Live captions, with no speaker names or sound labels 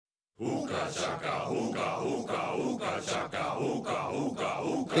Thank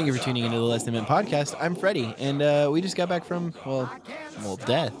you for tuning into the Less Than Mint podcast. I'm Freddie, and we just got back from,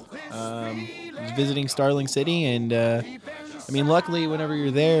 death. Was visiting Starling City, and luckily, whenever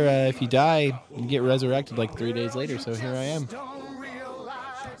you're there, if you die, you get resurrected like 3 days later, so here I am.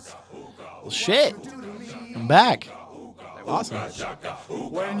 Well, shit. I'm back. Awesome.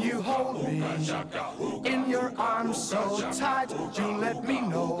 When you hold me in your arms so tight, you let me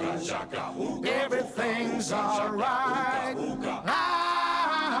know everything's alright. I'm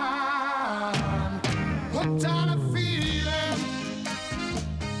hooked on a feeling.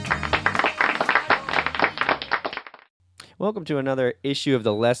 Welcome to another issue of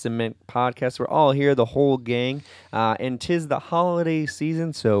the Less Than Mint podcast. We're all here, the whole gang, and 'tis the holiday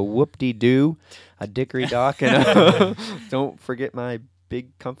season, so whoop-de-doo, a dickory dock, and don't forget my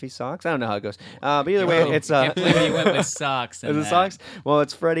big comfy socks. I don't know how it goes, but either way, it's Can't believe you went with socks. is it socks? Well,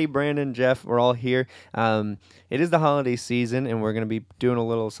 it's Freddie, Brandon, Jeff. We're all here. It is the holiday season, and we're going to be doing a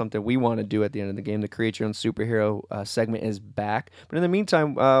little something we want to do at the end of the game. The Create Your Own Superhero segment is back. But in the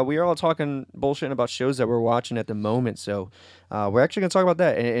meantime, we are all talking bullshit about shows that we're watching at the moment. So we're actually going to talk about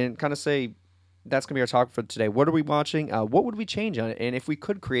that and kind of say that's going to be our talk for today. What are we watching? What would we change on it? And if we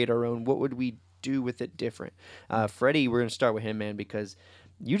could create our own, what would we do with it different? Freddie, we're going to start with him, man, because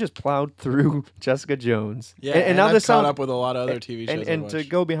you just plowed through Jessica Jones. Yeah, and now I've this caught sounds up with a lot of other TV shows. and to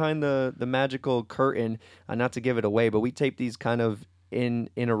go behind the magical curtain, not to give it away, but we tape these kind of in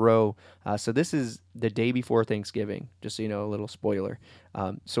a row. So this is the day before Thanksgiving, just so you know, a little spoiler.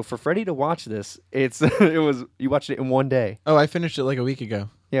 So for Freddie to watch this, you watched it in one day. Oh, I finished it like a week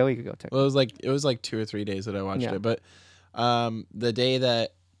ago. Yeah, a week ago. Well, it was like 2 or 3 days that I watched Yeah. it. But the day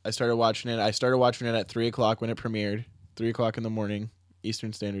that I started watching it at 3 o'clock when it premiered, 3 o'clock in the morning,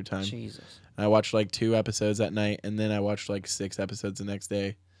 Eastern Standard Time. Jesus. I watched like 2 episodes that night, and then I watched like 6 episodes the next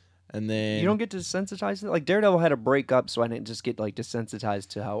day. And then You don't get desensitized to it? Like Daredevil had to break up, so I didn't just get like desensitized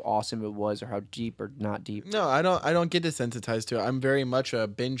to how awesome it was or how deep or not deep. No, I don't get desensitized to it. I'm very much a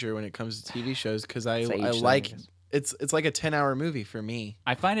binger when it comes to TV shows because I It's age thing, I like guess. it's like a 10-hour movie for me.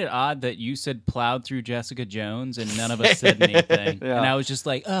 I find it odd that you said plowed through Jessica Jones and none of us said anything. Yeah. And I was just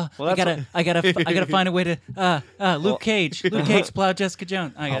like, Well, I gotta find a way to Luke Cage plowed Jessica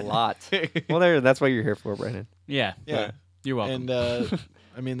Jones. I A got lot. Well, that's what you're here for, Brandon. Yeah. Yeah. You're welcome.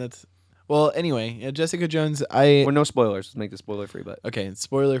 And that's well. Anyway, Jessica Jones. Well, no spoilers. Let's make this spoiler free, but Okay,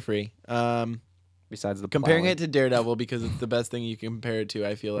 spoiler free. besides the Comparing plowing. it to Daredevil because it's the best thing you can compare it to.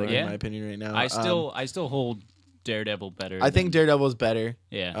 I feel like, Yeah. in my opinion, right now. I still hold Daredevil better. I think Daredevil's better.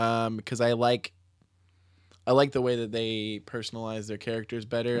 Yeah. Because I like the way that they personalize their characters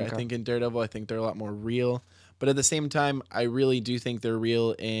better. Okay. I think in Daredevil, I think they're a lot more real. But at the same time, I really do think they're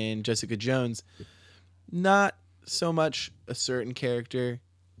real in Jessica Jones. Not so much a certain character,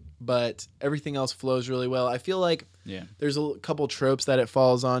 but everything else flows really well. I feel like Yeah. there's a couple tropes that it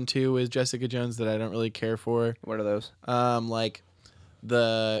falls onto with Jessica Jones that I don't really care for. What are those? Like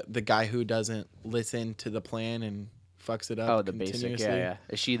the guy who doesn't listen to the plan and fucks it up. Oh, the basic. continuously. Yeah.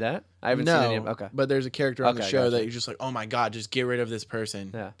 Is she that? I haven't No, seen any of Okay. but there's a character on the Okay, show gotcha. that you're just like, oh my god, just get rid of this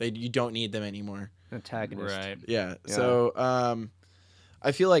person. Yeah. You don't need them anymore. Antagonist. Right. Yeah. Yeah. So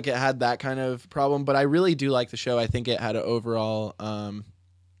I feel like it had that kind of problem, but I really do like the show. I think it had an overall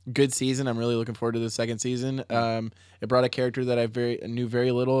good season. I'm really looking forward to the second season. It brought a character that I knew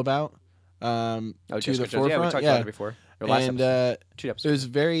very little about to Oh, the Jessica Jones. forefront. Yeah, we talked about it before. Or last And episode. 2 it episodes.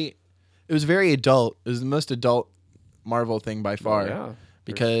 was very adult. It was the most adult Marvel thing by far. Yeah.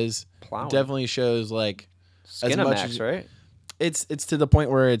 Because Plowing. definitely shows like Skinamax, much as- right? it's to the point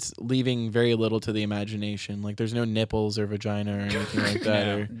where it's leaving very little to the imagination. Like there's no nipples or vagina or anything like that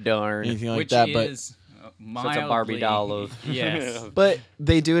Yeah. or Darn. anything like Which that. is So mildly, it's a Barbie doll of yes. But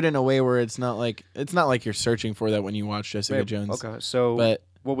they do it in a way where it's not like you're searching for that when you watch Jessica Wait, Jones. Okay, so But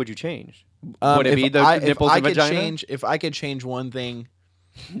what would you change? Would it if be the I- nipples if I and could vagina? if I could change one thing,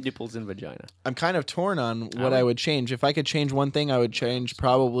 Nipples and vagina. I'm kind of torn on what I would change. If I could change one thing, I would change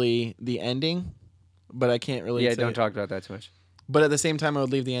probably the ending, but I can't really. Yeah, say don't talk about that too much. But at the same time, I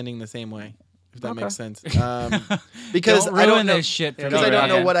would leave the ending the same way, if that Okay. makes sense. Because don't I ruin don't know this shit for because me, I don't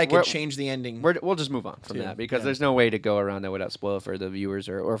know Ryan. what I could We're- change the ending. We'll just move on from Too, that because yeah. there's no way to go around that without spoil for the viewers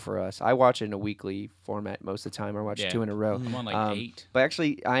or for us. I watch it in a weekly format most of the time. I watch Yeah. 2 in a row. I'm on like 8. But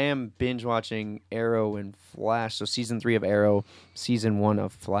actually, I am binge watching Arrow and Flash. So season 3 of Arrow, season 1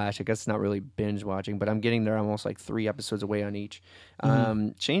 of Flash. I guess it's not really binge watching, but I'm getting there almost like 3 episodes away on each.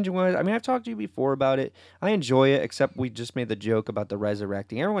 Changing wise, I mean, I've talked to you before about it. I enjoy it, except we just made the joke about the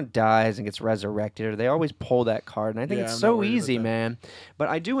resurrecting. Everyone dies and gets resurrected, or they always pull that card, and I think Yeah, it's I'm so not worried about easy, that. man. But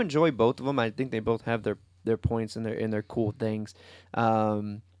I do enjoy both of them. I think they both have their points and their cool things.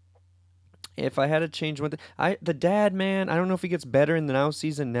 If I had to change one thing, the dad, man, I don't know if he gets better in the now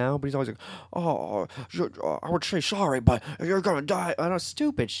season now, but he's always like, oh, I would say sorry, but you're gonna die. I don't know,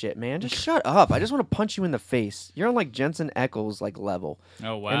 stupid shit, man. Just shut up. I just want to punch you in the face. You're on like Jensen Ackles like level.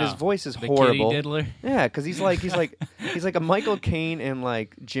 Oh wow. And his voice is the horrible. Kitty Diddler. Yeah, because he's like a Michael Caine and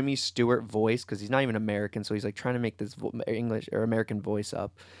like Jimmy Stewart voice, because he's not even American, so he's like trying to make this English or American voice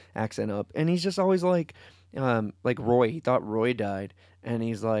accent up, and he's just always like Roy. He thought Roy died, and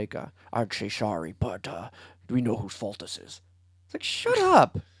he's like, I'd say sorry, but we know whose fault this is. It's like, shut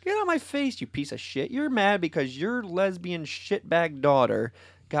up, get out of my face, you piece of shit. You're mad because your lesbian shitbag daughter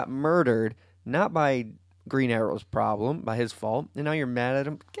got murdered, not by Green Arrow's problem, by his fault, and now you're mad at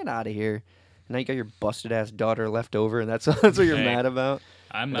him. Get out of here. Now you got your busted ass daughter left over, and that's what you're mad about.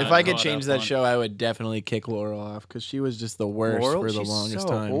 I'm not If I could caught change up that on- show, I would definitely kick Laurel off because she was just the worst Laurel, for the she's longest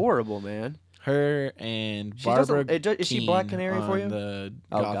so time. horrible, man. Her and She Barbara. doesn't- is she Black Keane Canary for on you? The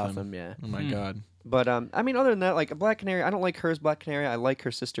Oh, Gotham. Gotham, yeah. Oh my god. But I mean, other than that, like a Black Canary, I don't like her as Black Canary. I like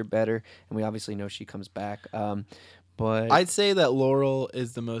her sister better, and we obviously know she comes back. But I'd say that Laurel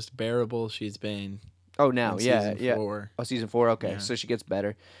is the most bearable she's been. now, in yeah, season yeah. 4. Oh, season 4. Okay, Yeah. so she gets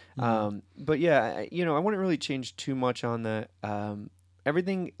better. But yeah, I wouldn't really change too much on that.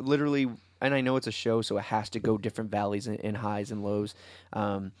 Everything literally, and I know it's a show, so it has to go different valleys and highs and lows.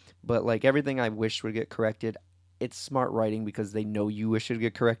 But like everything I wish would get corrected. It's smart writing because they know you wish it would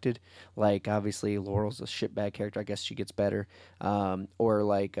get corrected. Like obviously Laurel's a shitbag character. I guess she gets better. Or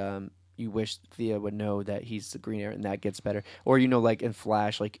like you wish Thea would know that he's the Green Arrow and that gets better. Or like in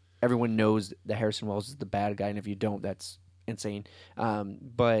Flash, like everyone knows that Harrison Wells is the bad guy, and if you don't, that's insane.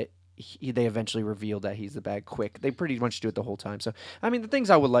 But they eventually reveal that he's the bad quick. They pretty much do it the whole time. So I mean, the things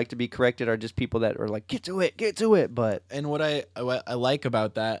I would like to be corrected are just people that are like, get to it. But And what I like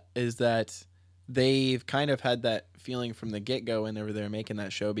about that is that they've kind of had that feeling from the get-go whenever they're making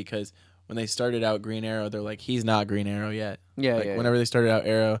that show, because when they started out Green Arrow, they're like, he's not Green Arrow yet. Yeah, like yeah, whenever they started out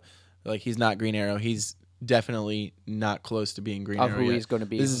Arrow, they're like, he's not Green Arrow. He's definitely not close to being Green of Arrow who yet. he's going to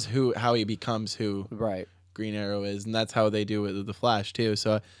be. This is how he becomes who right. Green Arrow is, and that's how they do it with the Flash too.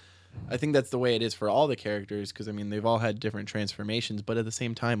 So I think that's the way it is for all the characters, because I mean they've all had different transformations, but at the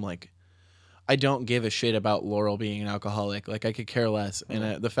same time, like, I don't give a shit about Laurel being an alcoholic. Like, I could care less,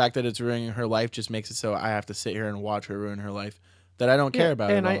 and the fact that it's ruining her life just makes it so I have to sit here and watch her ruin her life that I don't care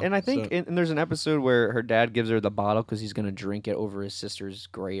about. And at all. I think So- and there's an episode where her dad gives her the bottle because he's gonna drink it over his sister's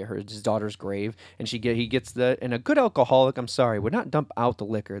grave, his daughter's grave, and he gets the, and a good alcoholic, I'm sorry, would not dump out the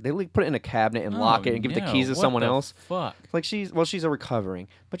liquor. They put it in a cabinet and lock it and give the keys to someone else. Fuck. Like she's a recovering,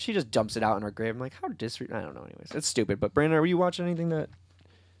 but she just dumps it out in her grave. I'm like, how I don't know. Anyways, it's stupid. But Brandon, are you watching anything that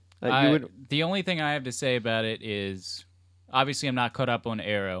you would? The only thing I have to say about it is, obviously, I'm not caught up on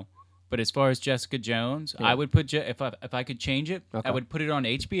Arrow, but as far as Jessica Jones, I would put if I could change it, Okay. I would put it on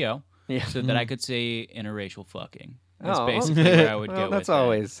HBO, Yeah. so that I could say interracial fucking. That's Oh, basically where I would Well, go. that's with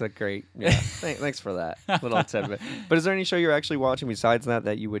always a great. Yeah, thanks for that little tidbit. But is there any show you're actually watching besides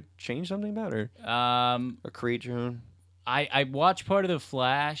that you would change something about, or that. create your own? I watched part of The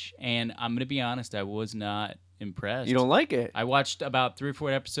Flash, and I'm gonna be honest, I was not impressed. You don't like it? I watched about 3 or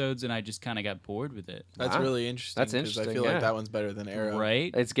 4 episodes, and I just kind of got bored with it. that's Wow. really interesting. That's 'cause interesting, I feel yeah. like that one's better than Arrow.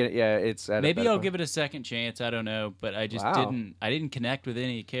 Right? It's getting it's at a Maybe better I'll point. give it a second chance. I don't know, but I just Wow. didn't connect with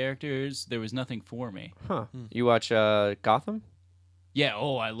any characters. There was nothing for me. Huh? You watch Gotham? Yeah.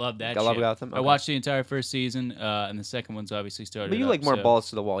 Oh, I love that. I love shit. Gotham? I Okay. watched the entire first season, and the second one's obviously started. But you up, like more so-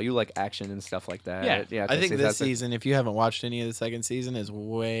 balls to the wall. You like action and stuff like that. Yeah. I think see, this that's season, if you haven't watched any of the second season, is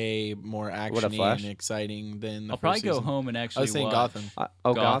way more actiony Flash? and exciting than the I'll first probably go season. home and I actually was saying watch Gotham.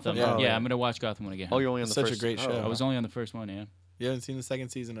 Gotham. Yeah. Oh, Yeah, I'm gonna watch Gotham when I get Oh, home. you're only on the Such a first. great show. I was only on the first one. Yeah. You haven't seen the second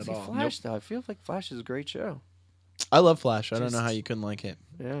season at See, all. Flash though. I feel like Flash is a great show. I love Flash. I don't know Just- how you couldn't like it.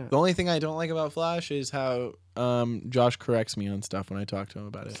 Yeah. The only thing I don't like about Flash is how Josh corrects me on stuff when I talk to him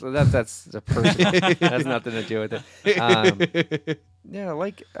about it. So that's a personal. That's nothing to do with it. Yeah, I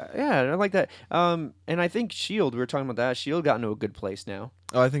like that. And I think Shield. We were talking about that. Shield got into a good place now.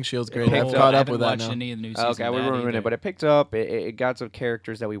 Oh, I think Shield's great. picked I've up- caught I up haven't with that watched now. any of the new season. Okay, we of that were in either. it, but it picked up. It got some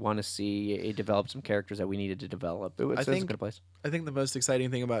characters that we want to see. It developed some characters that we needed to develop. It's a think- good place. I think the most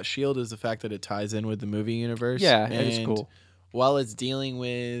exciting thing about Shield is the fact that it ties in with the movie universe. Yeah, it is And cool. While it's dealing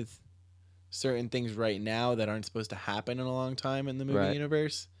with certain things right now that aren't supposed to happen in a long time in the movie Right.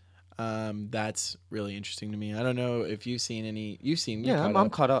 universe, that's really interesting to me. I don't know if you've seen any. You've seen. Yeah, I'm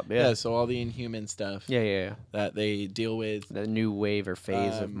caught up. Yeah. So all the Inhuman stuff Yeah. that they deal with, The new wave or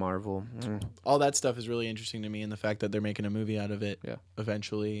phase of Um, Marvel. all that stuff is really interesting to me, and the fact that they're making a movie out of it Yeah.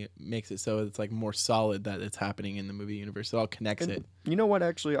 eventually makes it so it's like more solid that it's happening in the movie universe. It all connects it. You know what?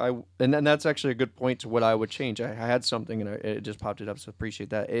 Actually, and then that's actually a good point to what I would change. I had something and it just popped it up, so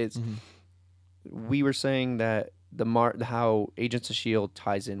appreciate that. It's we were saying that how Agents of S.H.I.E.L.D.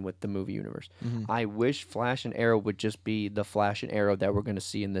 ties in with the movie universe. I wish Flash and Arrow would just be the Flash and Arrow that we're going to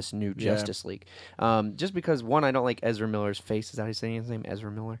see in this new Justice League. Just because, one, I don't like Ezra Miller's face. Is that how you say his name?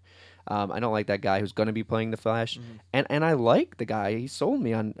 Ezra Miller? I don't like that guy who's going to be playing the Flash. And I like the guy. He sold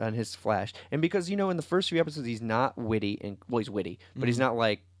me on his Flash. And because, in the first few episodes, he's not witty. He's witty, but he's not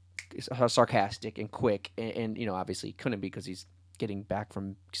like sarcastic and quick. And obviously he couldn't be because he's getting back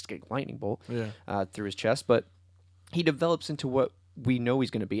from just getting lightning bolt through his chest. But he develops into what we know he's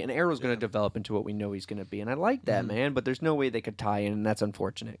going to be. And Arrow's going to develop into what we know he's going to be. And I like that, man. But there's no way they could tie in, and that's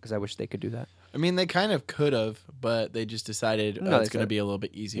unfortunate because I wish they could do that. I mean, they kind of could have, but they just decided it's going to be a little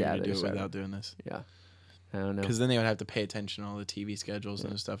bit easier to do it without doing this. Yeah. I don't know. Because then they would have to pay attention to all the TV schedules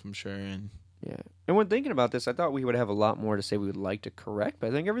and stuff, I'm sure. And when thinking about this, I thought we would have a lot more to say we would like to correct, but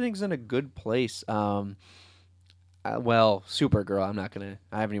I think everything's in a good place. Supergirl,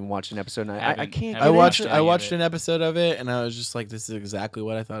 I haven't even watched an episode. And I can't. I watched an episode of it, and I was just like, this is exactly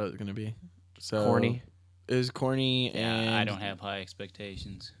what I thought it was going to be. So corny. It was corny, and I don't have high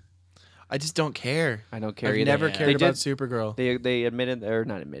expectations. I just don't care. I don't care I've either. never cared about Supergirl. They admitted, or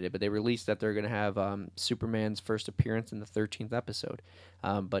not admitted, but they released that they're going to have Superman's first appearance in the 13th episode.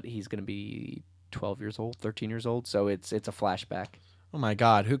 But he's going to be 12 years old, 13 years old, so it's a flashback. Oh my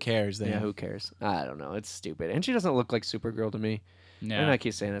God, who cares then? Yeah, who cares? I don't know. It's stupid. And she doesn't look like Supergirl to me. No. And I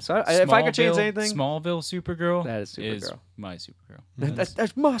keep saying that. So if I could change anything... Smallville Supergirl that is Supergirl. Is my Supergirl.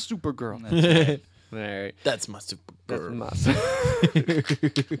 That's my Supergirl. That's right. All right. That's my Supergirl.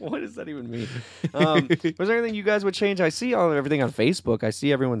 What does that even mean? Was there anything you guys would change? I see everything on Facebook. I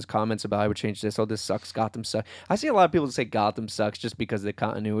see everyone's comments about I would change this. Oh, this sucks. Gotham sucks. I see a lot of people say Gotham sucks just because of the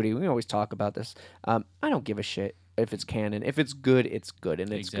continuity. We always talk about this. I don't give a shit if it's canon. If it's good, it's good,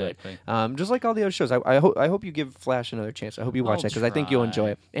 and it's good. Just like all the other shows. I hope you give Flash another chance. I hope you watch that because I think you'll enjoy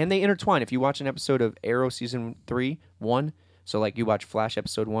it. And they intertwine. If you watch an episode of Arrow season 1, so like you watch Flash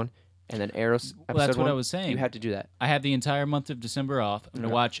episode 1. And then Arrow episode 1. That's what I was saying. You have to do that. I have the entire month of December off. I'm going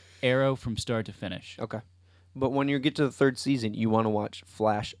to watch Arrow from start to finish. Okay. But when you get to the third season, you want to watch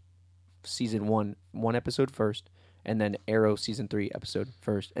Flash season 1 episode first, and then Arrow season 3 episode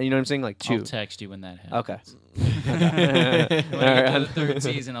first. And you know what I'm saying? Like 2. I'll text you when that happens. Okay. When I get to the third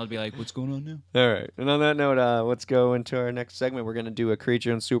season, I'll be like, what's going on now? All right. And on that note, let's go into our next segment. We're going to do a create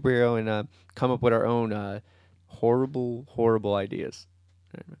your own superhero and come up with our own horrible, horrible ideas.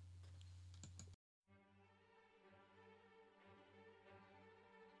 All right, man.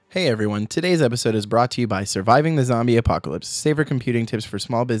 Hey everyone, today's episode is brought to you by Surviving the Zombie Apocalypse, safer computing tips for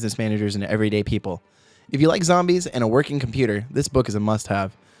small business managers and everyday people. If you like zombies and a working computer, this book is a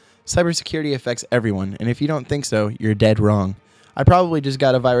must-have. Cybersecurity affects everyone, and if you don't think so, you're dead wrong. I probably just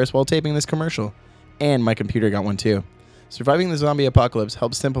got a virus while taping this commercial, and my computer got one too. Surviving the Zombie Apocalypse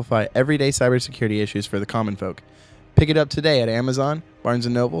helps simplify everyday cybersecurity issues for the common folk. Pick it up today at Amazon, Barnes &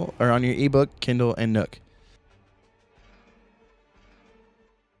 Noble, or on your ebook, Kindle, and Nook.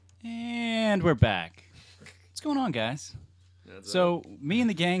 And we're back. What's going on, guys? So me and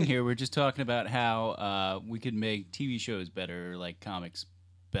the gang here, we're just talking about how we could make TV shows better, like comics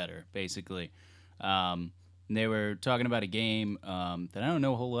better, basically. And they were talking about a game that I don't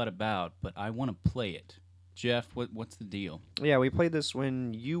know a whole lot about, but I want to play it. Jeff, what's the deal? Yeah, we played this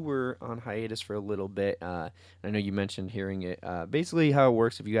when you were on hiatus for a little bit. I know you mentioned hearing it. Basically, how it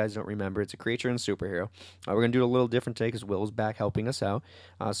works, if you guys don't remember, it's a creature and superhero. We're going to do a little different take because Will's back helping us out.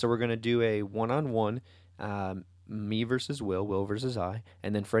 So we're going to do a one-on-one, me versus Will versus I,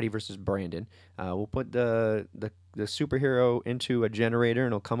 and then Freddy versus Brandon. We'll put the superhero into a generator,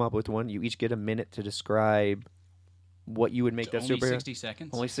 and it'll come up with one. You each get a minute to describe what you would make that only superhero. 60 seconds?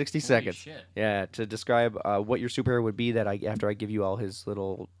 Only 60 Holy seconds. Shit. Yeah, to describe what your superhero would be after I give you all his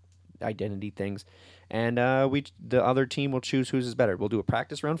little identity things. And the other team will choose whose is better. We'll do a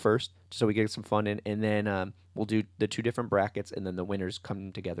practice round first so we get some fun in, and then we'll do the 2 different brackets, and then the winners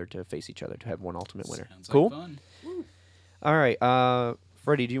come together to face each other to have one ultimate winner. Sounds cool? like fun. All right.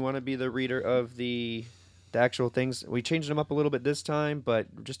 Freddie, do you want to be the reader of the actual things? We changed them up a little bit this time,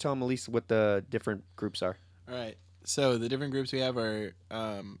 but just tell them at least what the different groups are. All right. So the different groups we have are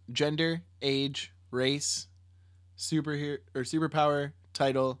gender, age, race, superhero or superpower,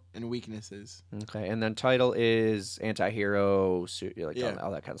 title, and weaknesses. Okay, and then title is anti-hero, all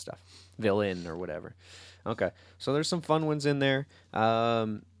that kind of stuff. Villain or whatever. Okay, so there's some fun ones in there.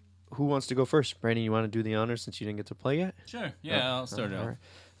 Who wants to go first? Brandon, you want to do the honors since you didn't get to play yet? Sure. Yeah, I'll start off.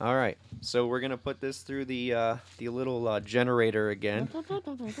 All right. So we're gonna put this through the little generator again. What was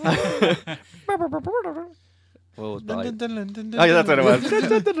probably... Oh, yeah, that's what it was.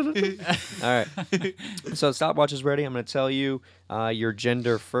 All right. So stopwatch is ready. I'm going to tell you your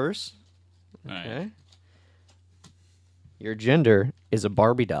gender first. All right. Okay. Your gender is a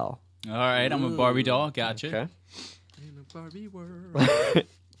Barbie doll. All right, I'm a Barbie doll. Gotcha. Okay. In a Barbie world.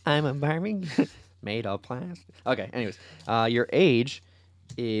 I'm a Barbie made of plastic. Okay, anyways. Your age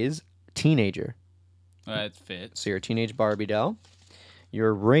is teenager. That fits. So you're a teenage Barbie doll.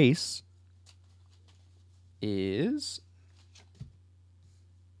 Your race is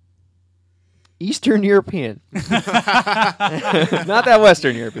Eastern European. Not that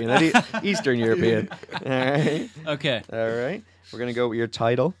Western European. That Eastern European. All right. Okay. All right. We're going to go with your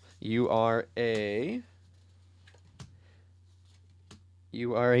title. You are a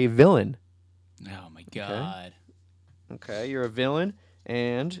villain. Oh my god. Okay, you're a villain,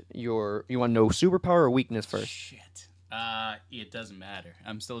 and you want to know superpower or weakness first. Shit. It doesn't matter.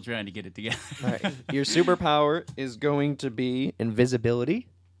 I'm still trying to get it together. All right. Your superpower is going to be invisibility.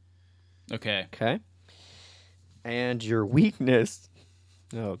 Okay. Okay. And your weakness.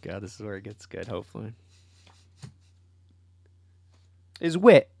 Oh god, this is where it gets good. Hopefully, is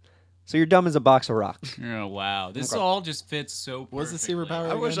wit. So you're dumb as a box of rocks. Oh wow. This Okay. all just fits so perfectly. What's the superpower?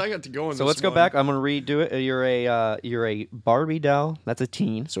 I wish I got to go in So this let's go one. back. I'm gonna redo it. You're a Barbie doll. That's a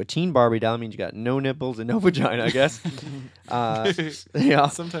teen. So a teen Barbie doll means you got no nipples and no vagina, I guess. Yeah.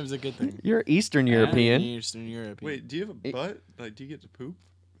 Sometimes a good thing. You're Eastern European. Eastern European. Wait, do you have a butt? Like, do you get to poop?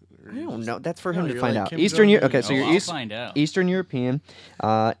 Or I you don't just- know. That's for No, him to you're find like out. Kim Eastern Europe. Jong-un. Okay, so Oh, you're I'll find out. Eastern European.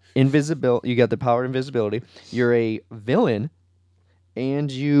 Invisible. You got the power of invisibility. You're a villain,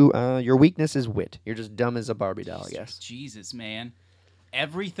 and your weakness is wit. You're just dumb as a Barbie doll, I guess. Jesus, man.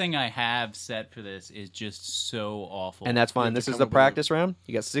 Everything I have set for this is just so awful. And that's fine. have This to is come the up with practice round.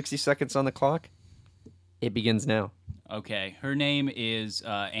 You got 60 seconds on the clock. It begins now. Okay, her name is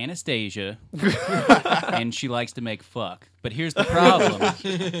Anastasia, and she likes to make fuck. But here's the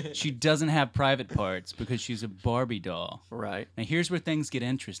problem. She doesn't have private parts because she's a Barbie doll. Right. Now here's where things get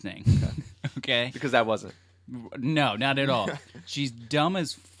interesting. Okay? Because that wasn't. No, not at all. She's dumb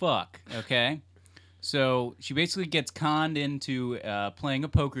as fuck, okay? So she basically gets conned into playing a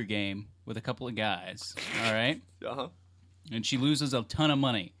poker game with a couple of guys, all right? Uh-huh. And she loses a ton of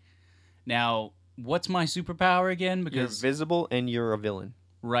money. Now, what's my superpower again? You're Because visible and you're a villain.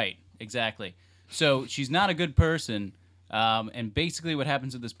 right, exactly. So she's not a good person, and basically what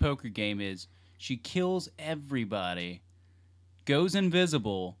happens with this poker game is she kills everybody, goes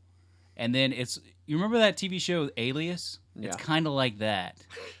invisible, and then you remember that TV show Alias? Yeah. It's kind of like that.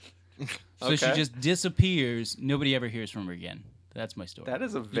 So she Okay. just disappears. Nobody ever hears from her again. That's my story. That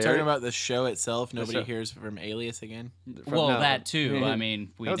is a You're very... talking about the show itself. Nobody show. hears from Alias again. well, no, that too. yeah. I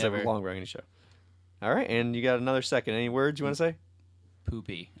mean, we that was never a long-running show. All right, and you got another second. Any words you want to say?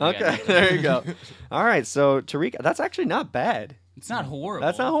 poopy. I got Okay, nothing. there you go. All right, so Tariq, that's actually not bad. It's not horrible.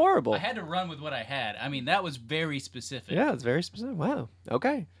 That's not horrible. I had to run with what I had. I mean, that was very specific. Yeah, it's very specific. Wow.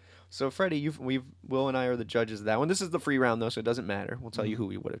 Okay. So Freddie, Will and I are the judges of that one. This is the free round though, so it doesn't matter. We'll tell you who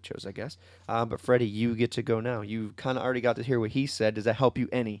we would have chose, I guess. But Freddie, you get to go now. You kind of already got to hear what he said. Does that help you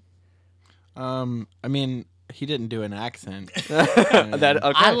any? I mean, he didn't do an accent. That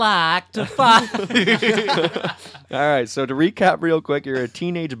okay. I like to fight. All right. So to recap real quick, you're a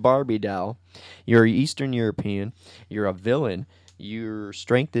teenage Barbie doll. You're Eastern European. You're a villain. Your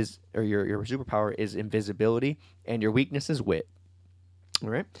strength is, or your superpower is invisibility, and your weakness is wit. All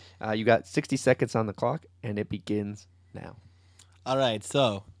right. You got 60 seconds on the clock, and it begins now. All right,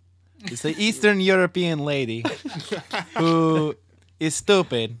 so it's an Eastern European lady who is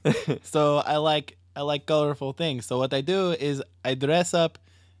stupid. So I like colorful things. So what I do is I dress up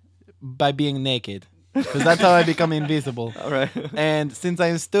by being naked because that's how I become invisible. All right. And since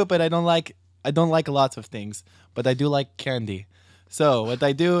I'm stupid, I don't like lots of things, but I do like candy. So what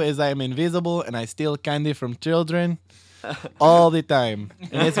I do is I'm invisible and I steal candy from children all the time,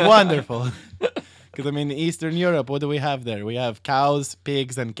 and it's wonderful. Because I mean, Eastern Europe, what do we have there? We have cows,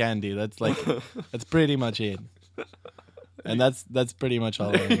 pigs, and candy. That's pretty much it. And that's pretty much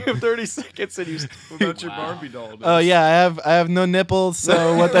all. I You have 30 seconds, and you. What about your Barbie doll? Oh yeah, I have no nipples.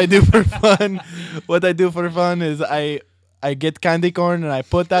 So what I do for fun, is I get candy corn and I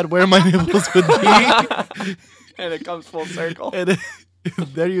put that where my nipples would be. And it comes full circle. And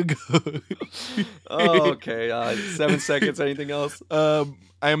there you go. Oh, okay. 7 seconds. Anything else?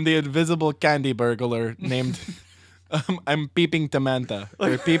 I'm the invisible candy burglar named. I'm Peeping Tamanta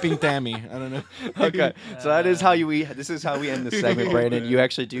or Peeping Tammy. I don't know. Okay. So that is how this is how we end the segment, Brandon. You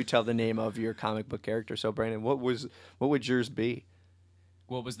actually do tell the name of your comic book character. So Brandon, what would yours be?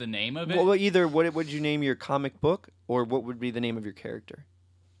 What was the name of it? Well, either what would you name your comic book, or what would be the name of your character?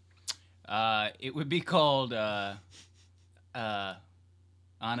 It would be called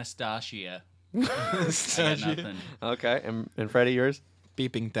Anastasia. I got nothing. Okay. And Freddie, yours?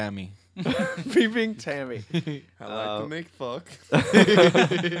 Peeping Tammy. Peeping Tammy. I like to make fuck.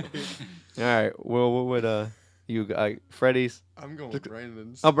 All right. Well, what would you Freddy's? I'm going with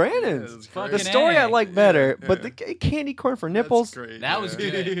Brandon's. Oh, Brandon's. Yeah, that's Fucking The great. story I A. like better, Yeah, but yeah. the candy corn for nipples. That's great. That was yeah.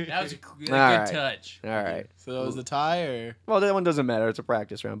 good. That was a good right. touch. All right. So that was the tie, or Well, that one doesn't matter. It's a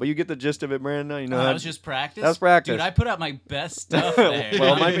practice round, but you get the gist of it, Brandon. You know. Oh, how- that was just practice. That was practice. Dude, I put out my best stuff there.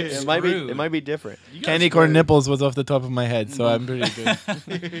 well, I'm it might be screwed. different. You guys candy corn went- nipples was off the top of my head, so I'm pretty good.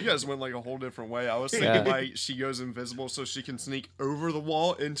 You guys went like a whole different way. I was thinking Yeah. like she goes invisible so she can sneak over the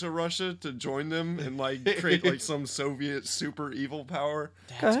wall into Russia to join them and like create like some Soviet super evil power.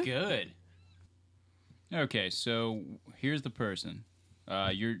 That's Okay. good. Okay, so here's the person.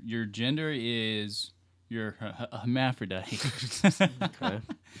 Your gender is you're a hermaphrodite. Okay.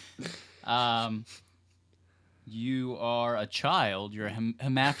 You are a child. You're a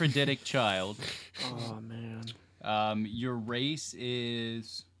hermaphroditic child. Oh man. Your race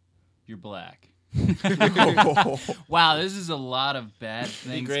is you're black. Oh, Wow, this is a lot of bad It'd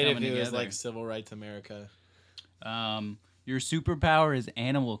things be great if coming it was together. like Civil Rights America. Your superpower is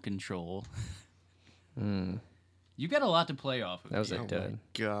animal control. You got a lot to play off of. That was here. a dud.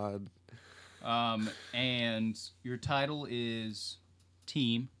 God. And your title is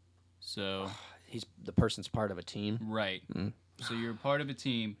team. So He's the person's part of a team. right. So you're part of a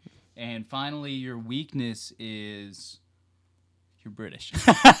team. And finally, your weakness is you're British.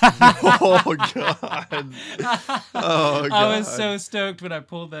 Oh God. Oh God. I was so stoked when I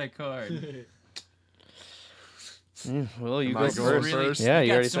pulled that card. Well, you Am go I first. going Really, first? Yeah, we you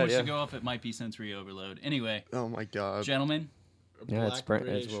got already so said, much yeah. to go off. It might be sensory overload. Anyway, Oh my God. gentlemen, Yeah, it's Brent-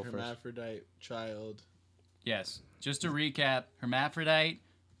 it's British Will first. hermaphrodite child. yes. Just to recap: hermaphrodite,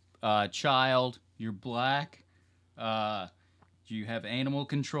 child. You're black. You have animal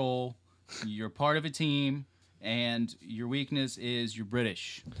control. You're part of a team, and your weakness is you're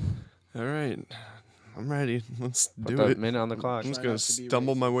British. All right. I'm ready. Let's Put do the it. minute on the clock. I'm just Try gonna not to be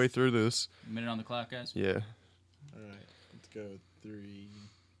stumble my racist. way through this. Minute on the clock, guys. Yeah. All right, let's go. 3,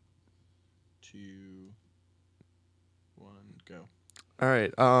 2, 1, go. All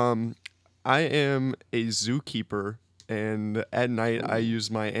right. I am a zookeeper, and at night I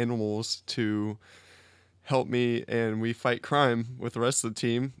use my animals to help me, and we fight crime with the rest of the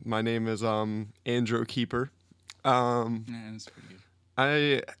team. My name is Andrew Keeper. Yeah, that's pretty good.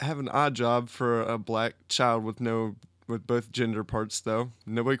 I have an odd job for a black child with both gender parts though.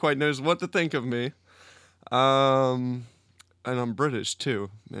 Nobody quite knows what to think of me. And I'm British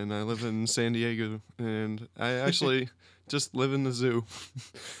too, and I live in San Diego, and I actually just live in the zoo.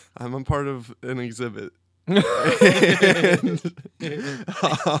 I'm a part of an exhibit.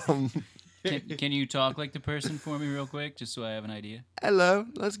 And, Can you talk like the person for me real quick, just so I have an idea? hello,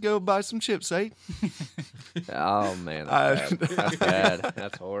 let's go buy some chips, eh? Oh man, that's bad. That's bad.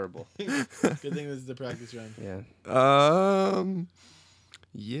 That's horrible. Good thing this is the practice round. Yeah.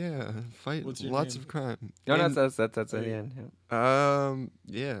 Yeah, fight What's your lots name? of crime. No, And, that's at the Okay. end. Yeah.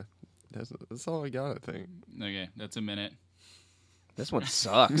 yeah, that's all I got, I think. Okay, that's a minute. This one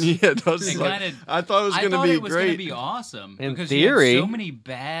sucks. Yeah, it does. It suck. kinda- I thought it was I gonna thought be it was great. gonna be awesome In because theory- you had so many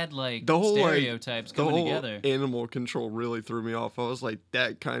bad like The whole stereotypes the coming whole together. animal control really threw me off. I was like,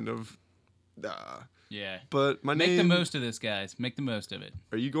 that kind of. Yeah. But my Make name. the most of this, guys. Make the most of it.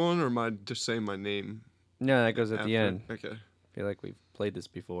 Are you going, or am I just saying my name? No, that goes at the after? end. Okay. I feel like we've played this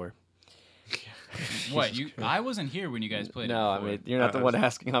before. What you? I wasn't here when you guys played it. No, I before. mean you're not the one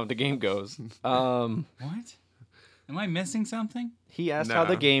asking how the game goes. What? Am I missing something? He asked how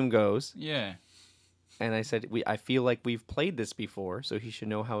the Nah. game goes, Yeah. and I said I feel like we've played this before, so he should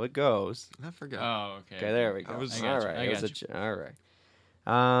know how it goes. I forgot. Oh, okay. Okay, there we go. I was- I All got you, right, I it was got a all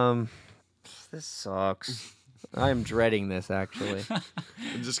right. This sucks. I'm dreading this actually. I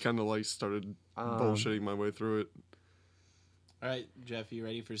just kind of like started bullshitting my way through it. All right, Jeff, you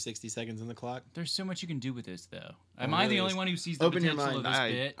ready for 60 seconds on the clock? There's so much you can do with this, though. Am Oh, I the really only is. one who sees the Open your potential of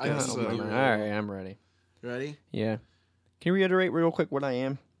mind. this bit? I Yeah, guess so. all right, I'm ready. Ready? Yeah. Can you reiterate real quick what I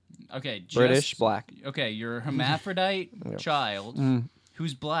am? Okay. Just, British, black. Okay, you're a hermaphrodite Yeah. child Mm.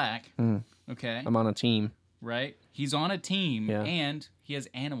 who's black. Mm. Okay. I'm on a team. Right? He's on a team Yeah. and he has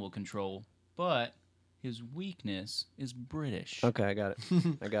animal control, but his weakness is British. Okay, I got it.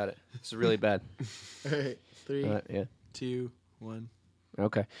 I got it. This is really bad. All right, 3, Yeah. 2, 1.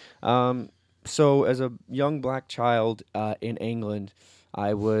 Okay. So as a young black child in England,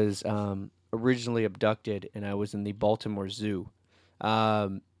 I was originally abducted, and I was in the Baltimore Zoo.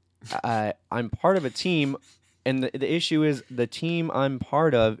 I'm part of a team, and the issue is the team I'm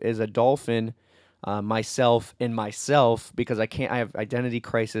part of is a dolphin myself in myself because I have identity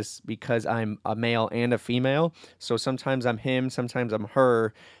crisis because I'm a male and a female. So sometimes I'm him, sometimes I'm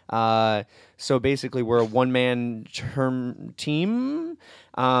her. So basically, we're a one-man team.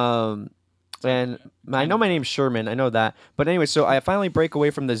 And I know my name's Sherman. I know that. But anyway, so I finally break away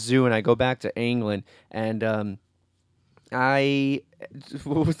from the zoo and I go back to England. And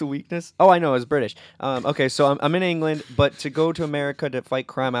what was the weakness? Oh, I know, it's British. Okay, so I'm in England, but to go to America to fight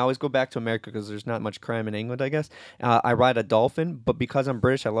crime, I always go back to America because there's not much crime in England, I guess. I ride a dolphin, but because I'm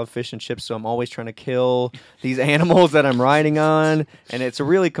British, I love fish and chips, so I'm always trying to kill these animals that I'm riding on, and it's a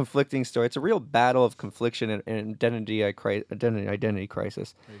really conflicting story. It's a real battle of confliction and identity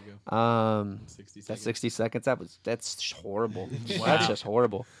crisis. There you go. 60 That's seconds. 60 seconds. That's horrible. That's just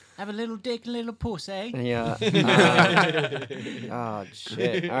horrible. Have a little dick, little pussy. Yeah. Oh,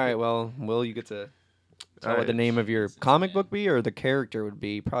 shit. All right, well, Will, you get to tell what the name of your comic book be, or the character would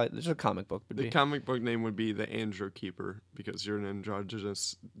be? Probably, just a comic book would The be. comic book name would be the Andrew Keeper because you're an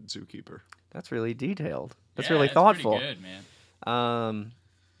androgynous zookeeper. That's really detailed. That's Yeah, really it's thoughtful. Pretty good, man.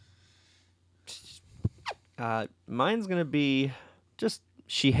 Mine's going to be just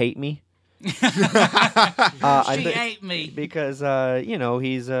She Hate Me. She ate me. Because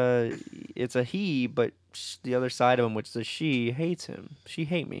he's it's a he, but the other side of him, which is a she, hates him. She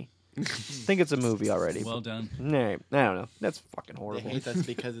hate me. I think it's a movie already. Well done. Nah, I don't know. That's fucking They horrible. hate us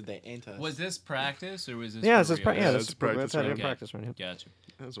because they ain't us. Was this practice or was this? Yeah, for this is real? yeah, that's this is practice that's how round. to practice right now. Gotcha.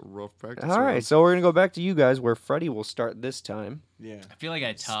 That's a rough practice. All right, round. so we're gonna go back to you guys, where Freddie will start this time. Yeah. I feel like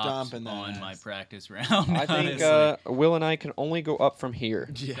I topped Stomping that on ass. my practice round. I think honestly. Will and I can only go up from here.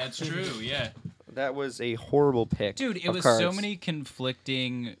 That's true. Yeah, That was a horrible pick, dude, it of was so cards. many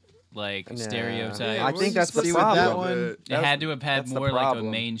conflicting like Nah. stereotypes. I we'll think that's just the see with that problem. one. It That's- had to have had that's the more like a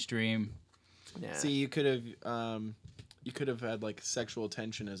problem. mainstream. Yeah. See, you could have had like sexual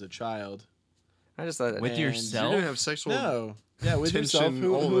tension as a child. I just thought With And- You yourself. didn't have sexual No. Yeah, with yourself. tension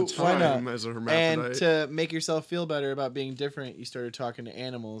all the Why not? time as a And hermaphrodite. to make yourself feel better about being different, you started talking to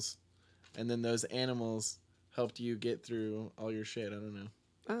animals, and then those animals helped you get through all your shit. I don't know.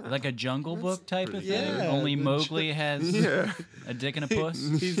 Like a Jungle Book type of pretty thing. good. Only Yeah, Mowgli has yeah. a dick and a puss.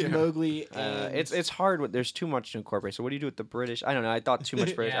 He's Mowgli. And it's hard. There's too much to incorporate. So what do you do with the British? I don't know. I thought too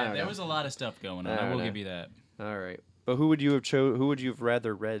much British. I Yeah, don't there know. was a lot of stuff going on. I I don't will know. give you that. All right, but who would you have chose? Who would you have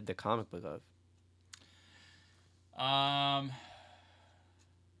rather read the comic book of? Um,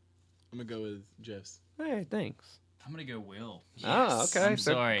 I'm gonna go with Jeff's. Hey, thanks. I'm gonna go Will. Oh, Yes, okay. I'm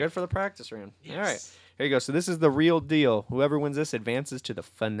So sorry. good for the practice round. All right. Yes. Here you go. So this is the real deal. Whoever wins this advances to the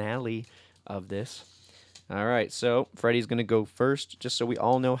finale of this. All right. So Freddie's going to go first, just so we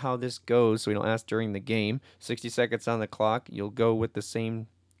all know how this goes, so we don't ask during the game. 60 seconds on the clock. You'll go with the same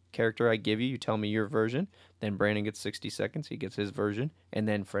character I give you. You tell me your version. Then Brandon gets 60 seconds. He gets his version. And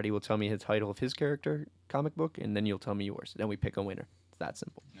then Freddie will tell me the title of his character comic book, and then you'll tell me yours. Then we pick a winner. It's that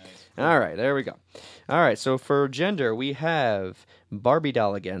simple. Nice. All right, there we go. All right, so for gender, we have Barbie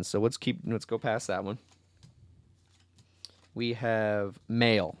doll again. So let's go past that one. We have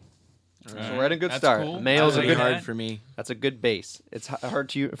male. So we're at a good That's start. cool. Male's a I like good. that. Hard for me. That's a good base. It's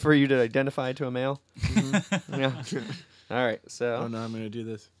hard for you to identify to a male. Yeah. All right, Oh so no, I'm gonna do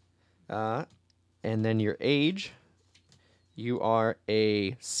this. and then your age. You are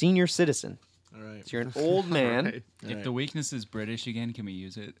a senior citizen. All right. So you're an old man. Right. If Alright. the weakness is British again, can we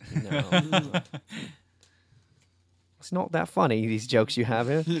use it? No. It's not that funny, these jokes you have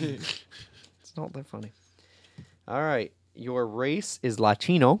here. It's not that funny. All right. Your race is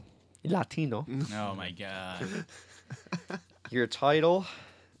Latino. Latino. Oh my god. Your title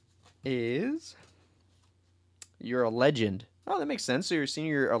is. You're a legend. Oh, that makes sense. So you're a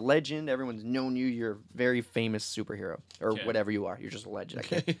senior, you're a legend. Everyone's known you. You're a very famous superhero. Or Okay. whatever you are. You're just a legend.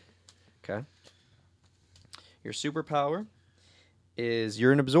 Okay. Your superpower is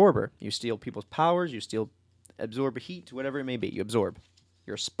you're an absorber. You steal people's powers. You absorb heat, whatever it may be. You absorb.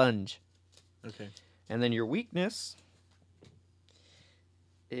 You're a sponge. Okay. And then your weakness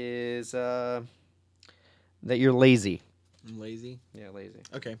is that you're lazy. I'm lazy. Yeah, lazy.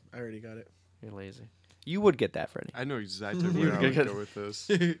 Okay, I already got it. You're lazy. You would get that, Freddie. I know exactly where I would go with this.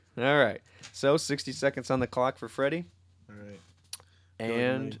 All right. So 60 seconds on the clock for Freddie. All right.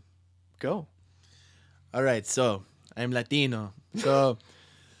 And go. All right, so I'm Latino. So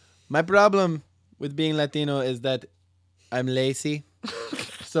my problem with being Latino is that I'm lazy.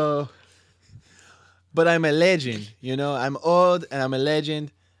 So, but I'm a legend, you know? I'm old and I'm a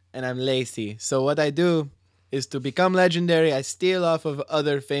legend and I'm lazy. So what I do is to become legendary, I steal off of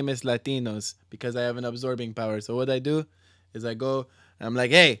other famous Latinos because I have an absorbing power. So what I do is I go and I'm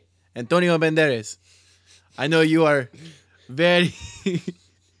like, hey, Antonio Banderas, I know you are very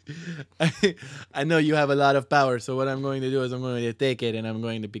I know you have a lot of power, so what I'm going to do is I'm going to take it and I'm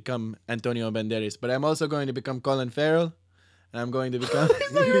going to become Antonio Banderas. But I'm also going to become Colin Farrell. And I'm going to become.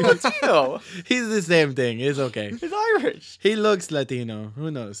 Latino. He's the same thing. It's okay. He's Irish. He looks Latino.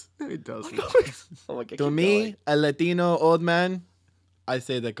 Who knows? No, he doesn't. Oh my God, To keep me, going. a Latino old man, I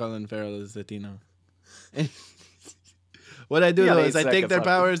say that Colin Farrell is Latino. What I do You got though 8 is I take seconds their left.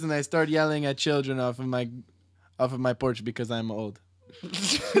 powers and I start yelling at children off of my porch because I'm old.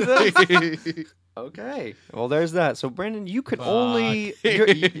 Okay. Well, there's that. So, Brandon, you could Fuck. only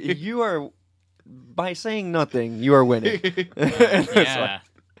you are by saying nothing, you are winning. Yeah.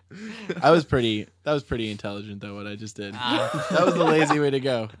 That was pretty intelligent though what I just did. That was the lazy way to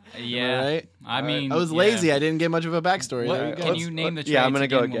go. Yeah. Right? I mean, I was yeah. lazy. I didn't get much of a backstory. What- There you go. Can you name the Yeah, I'm traits gonna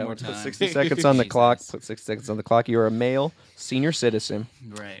go again again. one We'll more put time? 60 seconds on the clock. Jesus. Put 60 seconds on the clock. You're a male, senior citizen.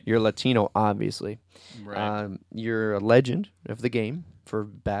 Right. You're Latino, obviously. Right. You're a legend of the game for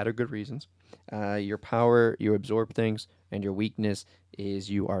bad or good reasons. Your power, you absorb things, and your weakness is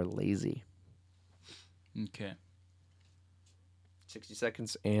you are lazy. Okay. 60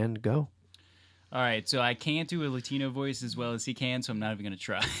 seconds and go. All right. So I can't do a Latino voice as well as he can, so I'm not even gonna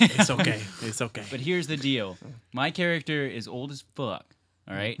try. It's okay. It's okay. But here's the deal. My character is old as fuck.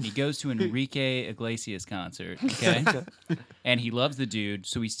 All right. And he goes to an Enrique Iglesias concert. Okay. And he loves the dude,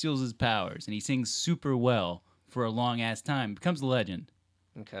 so he steals his powers and he sings super well for a long ass time. Becomes a legend.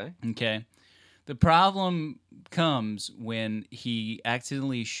 Okay. Okay. The problem comes when he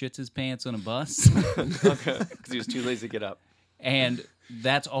accidentally shits his pants on a bus. Okay. Because he was too lazy to get up. And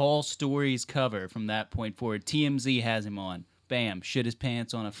that's all stories cover from that point forward. TMZ has him on. Bam. Shit his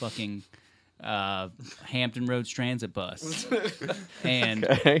pants on a fucking Hampton Roads Transit bus. And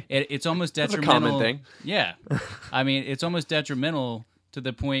Okay. it's almost That's a detrimental. common thing. Yeah. I mean, it's almost detrimental to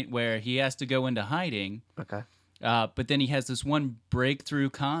the point where he has to go into hiding. Okay. But then he has this one breakthrough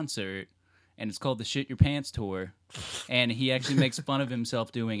concert, and it's called the Shit Your Pants Tour. And he actually makes fun of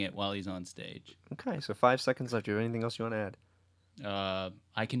himself doing it while he's on stage. Okay. So 5 seconds left. Do you have anything else you want to add?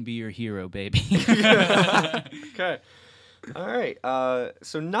 I can be your hero, baby. Okay. All right.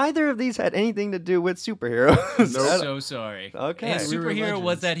 So neither of these had anything to do with superheroes. So sorry. Okay. His We were superhero was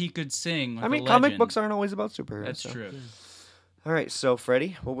legends. that he could sing. Like I mean, a comic legend. books aren't always about superheroes. That's so. true. All right. So,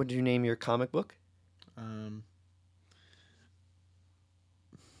 Freddie, what would you name your comic book?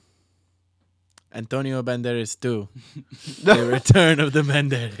 Antonio Banderas 2. The Return of the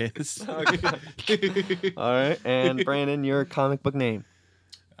Banderas. All right. And Brandon, your comic book name.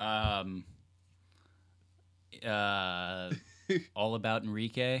 All about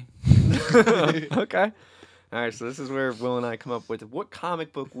Enrique. Okay. All right. So this is where Will and I come up with what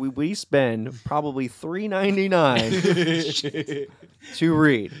comic book we spend probably $3.99 to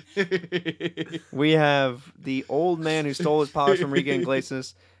read. We have the old man who stole his powers from Enrique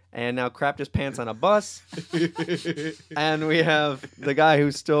Iglesias and now crapped his pants on a bus. And we have the guy who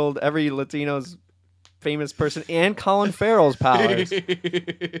stole every Latino's famous person and Colin Farrell's powers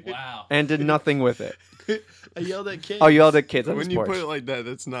Wow. and did nothing with it. I yelled at kids. Oh, you yelled at kids on When the you porch. put it like that,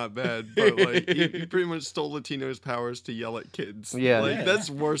 that's not bad. But like, you pretty much stole Latino's powers to yell at kids. Yeah. like Yeah. that's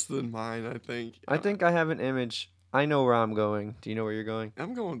worse than mine. I think. I think I have an image. I know where I'm going. Do you know where you're going?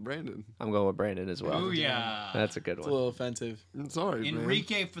 I'm going with Brandon. I'm going with Brandon as well. Oh yeah. That's a good It's a one. little offensive. I'm sorry, man.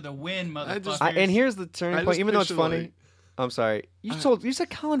 Enrique for the win, I motherfucker. just- And here's the turning I point. just Even though it's picture, funny, like- I'm sorry. You said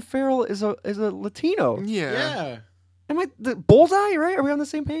Colin Farrell is a Latino. Yeah. Yeah. Am I the bullseye? Right? Are we on the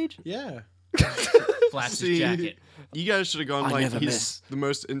same page? Yeah. flaps See, his jacket. You guys should have gone I like never he's miss. the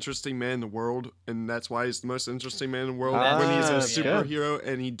most interesting man in the world, and that's why he's the most interesting man in the world when he's a That's good. superhero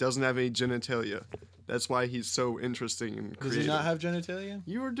and he doesn't have any genitalia. That's why he's so interesting and Does creative. he not have genitalia?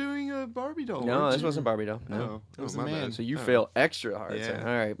 You were doing a Barbie doll. No, weren't this you? wasn't Barbie doll. No. No, It was a my man. bad. So you Oh. fail extra hard. so- Yeah.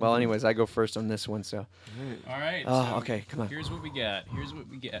 All right. Well, anyways, I go first on this one. So All right. Oh, so okay, come on. Here's what we got.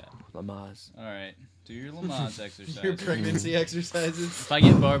 Lamaze. All right. Do your Lamaze exercise. Your pregnancy exercises. If I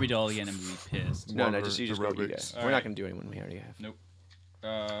get Barbie doll again, I'm gonna be pissed. No, Water just you just go, you aerobics. guys. All We're right. not gonna do anyone we already have.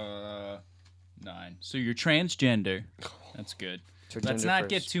 9. So you're transgender. That's good. Let's Transgender not first.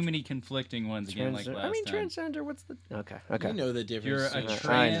 get too many conflicting ones again like Transgen- last I mean, time. transgender. What's the? Okay. Okay. You know the You're difference. a I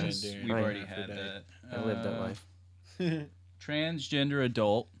trans. know. We've I know. already had that. I lived that life. Transgender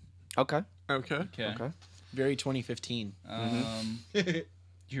adult. Okay. Okay. Okay. Okay. Very 2015.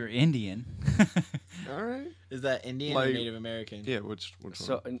 You're Indian. All right. Is that Indian or Like- Native American? Yeah. Which one?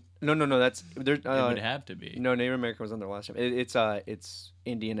 So no. That's there. it would have to be. No, Native American was on there last time. It's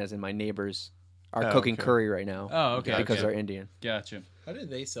Indian, as in my neighbors are Oh, cooking okay. curry right now. Oh, okay. Because okay. they're Indian. Gotcha. How did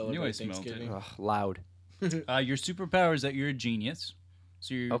they Knew I celebrate smelled it. Thanksgiving? Ugh, loud. Your superpower is that you're a genius.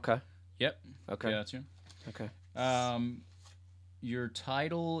 So you're. Okay. Yep. Okay. Gotcha. Okay. your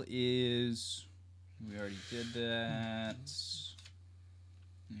title is. We already did that.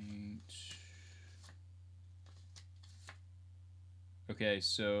 8. Okay,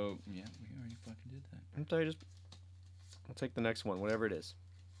 so yeah, we already fucking did that. I'm sorry, I'll take the next one, whatever it is.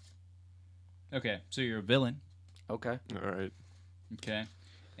 Okay, so you're a villain. Okay. All right. Okay,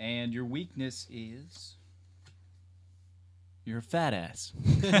 and your weakness is. You're a fat ass.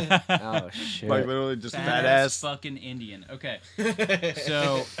 Oh shit. Like literally just Fat fat ass ass. fucking Indian. Okay.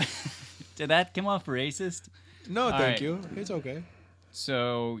 So, did that come off racist? No, All thank right. you. It's okay.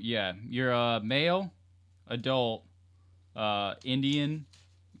 So, yeah, you're a male, adult, Indian.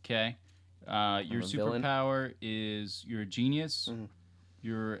 Okay. Your a villain. superpower is you're a genius, Mhm.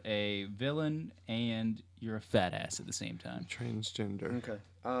 you're a villain, and you're a fat ass at the same time. Transgender. Okay.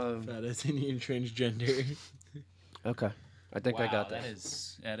 That is Indian transgender. Okay. I think I got that.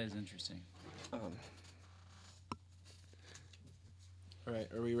 That is interesting. All right,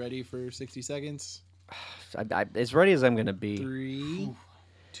 are we ready for 60 seconds? I, as ready as I'm gonna be. 3,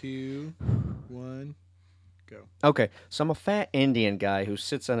 2, 1, go. Okay, so I'm a fat Indian guy who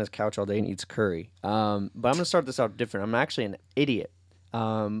sits on his couch all day and eats curry. But I'm gonna start this out different. I'm actually an idiot.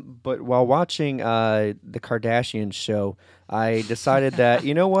 But while watching the Kardashian show, I decided that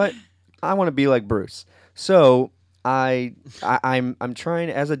you know what, I want to be like Bruce. So I'm trying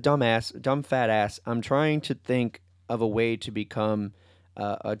as a dumb fat ass. I'm trying to think of a way to become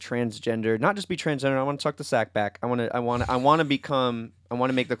a transgender, not just be transgender. I want to tuck the sack back. I want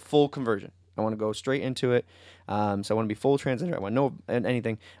to make the full conversion. I want to go straight into it. So I want to be full transgender. I want to know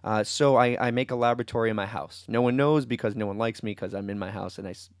anything. So I make a laboratory in my house. No one knows because no one likes me because I'm in my house and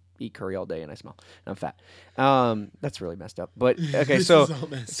I eat curry all day and I smell. And I'm fat. That's really messed up. But okay, so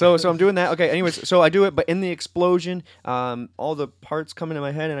I'm doing that. Okay, anyways, so I do it, but in the explosion, all the parts come into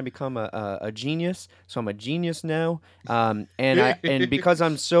my head and I become a genius. So I'm a genius now. And because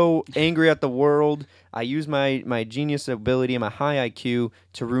I'm so angry at the world, I use my genius ability and my high IQ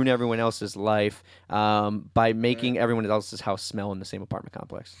to ruin everyone else's life by making everyone else's house smell in the same apartment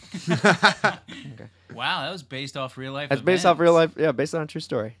complex. Wow, that was based off real life. That's based off real life. Yeah, based on a true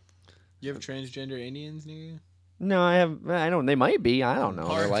story. You have transgender Indians near you? No, I don't. They might be. I don't know.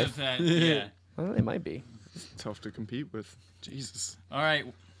 Their Part life. of that, yeah. Well, they might be. Tough to compete with. Jesus. All right,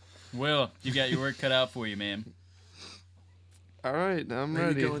 Will, you got your work cut out for you, man. All right, I'm Are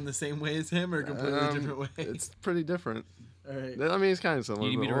ready. you going the same way as him or completely different way? It's pretty different. All right. I mean, it's kind of similar.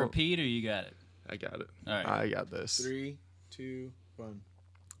 You need me but to repeat, or you got it? I got it. All right. I got this. 3, 2, 1.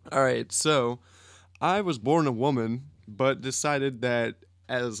 All right, so I was born a woman, but decided that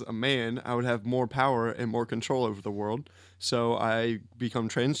as a man, I would have more power and more control over the world. So I become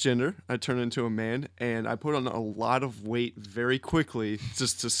transgender. I turn into a man, and I put on a lot of weight very quickly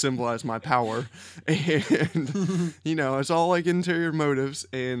just to symbolize my power. And, it's all like interior motives.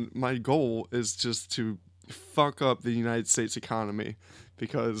 And my goal is just to fuck up the United States economy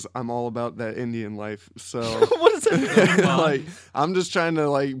because I'm all about that Indian life. So What is it? like I'm just trying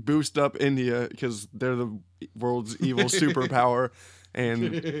to boost up India because they're the world's evil superpower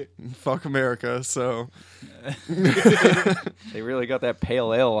and fuck America. So They really got that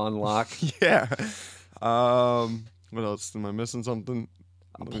pale ale on lock. yeah. What else? Am I missing something?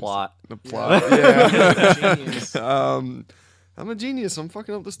 Plot. The plot. Yeah. Genius. I'm a genius. I'm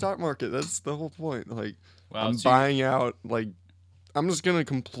fucking up the stock market. That's the whole point. Wow, I'm so buying out. I'm just gonna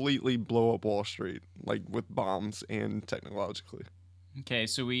completely blow up Wall Street, with bombs and technologically. Okay,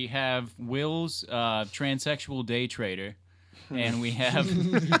 so we have Will's transsexual day trader, and we have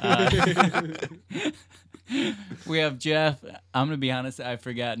we have Jeff. I'm gonna be honest, I've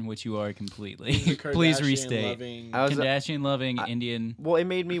forgotten what you are completely. Please restate. I was Kardashian loving Indian. well. It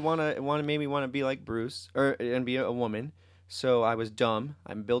made me made me want to be like Bruce and be a woman. So I was dumb.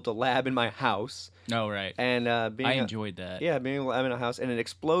 I built a lab in my house, No, right. and I enjoyed that. being a lab in a house, and it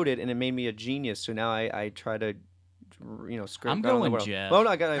exploded, and it made me a genius. So now I try to, scrape I'm around the going world. Jeff. Well, no,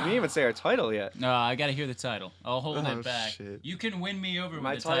 I didn't even say our title yet. No, I got to hear the title. I'll hold Oh, it back. shit. You can win me over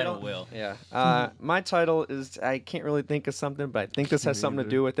My with the title, title? Will. Yeah. My title is I can't really think of something, but I think this has something to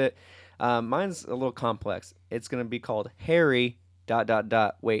do with it. Mine's a little complex. It's gonna be called Harry ...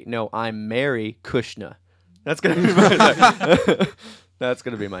 Wait, no, I'm Mary Kushner. That's gonna be my That's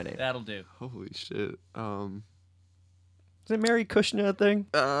gonna be my name. That'll do. Holy shit. Is it Mary Kushner a thing?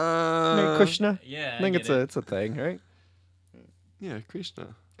 Mary Kushner? Yeah, I think get it. it's a thing, right? Yeah,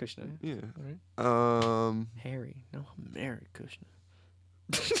 Krishna. Kushner. Yeah. Harry. No, Mary Kushner.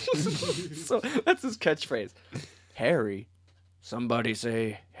 So that's his catchphrase. Harry. Somebody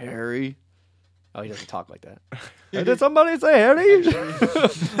say Harry. Oh, he doesn't talk like that. Did somebody say Harry?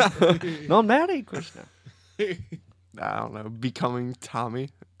 No, Mary Kushner. I don't know, becoming Tommy.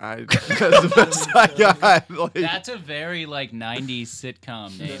 That's the best I got. Like, That's a very like '90s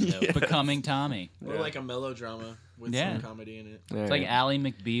sitcom name, though. Becoming Tommy. Or like a melodrama with Yeah. some comedy in it. All It's right. like Ally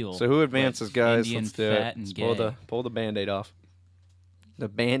McBeal. So who advances, but guys? Indian, Let's do it. fat, and Let's gay. pull the Band-Aid off. The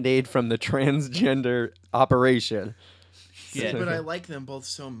Band-Aid from the transgender operation. Yeah. But I like them both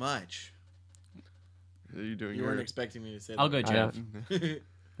so much. are you doing You weren't great? expecting me to say I'll that. go, Jeff.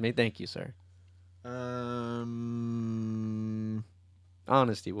 Thank you, sir. I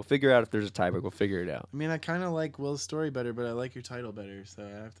Honesty. We'll figure out if there's a tiebreak. We'll figure it out. mean, I kind of like Will's story better, but I like your title better, so I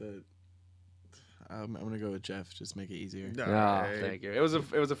have to. I'm gonna go with Jeff. Just make it easier. Alright. Thank you. It was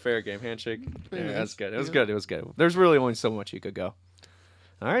a fair game. Handshake. Yeah, nice. that's good. It was Yeah. good. It was good. There's really only so much you could go.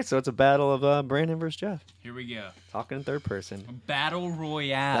 All right, so it's a battle of Brandon versus Jeff. Here we go. Talking in third person. Battle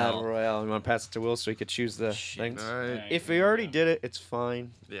Royale. Battle Royale. You want to pass it to Will so he could choose the Shit. things? All right. If we already did it, it's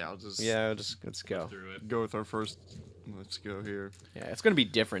fine. Yeah, I'll just Yeah, let's go. Through it. go with our first. Let's go here. Yeah, it's gonna be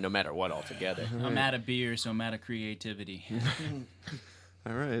different no matter what altogether. I'm out of beer, so I'm out of creativity.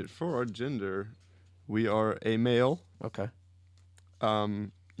 All right, for our gender, we are a male. Okay.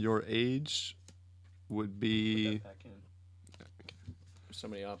 Your age would be So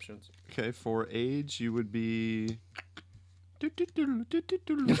many options. okay. For age, you would be. The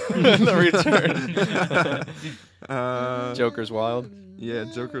return. Joker's wild. Yeah,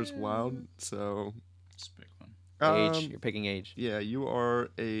 Joker's wild. So Just pick one. Age. You're picking age. Yeah, you are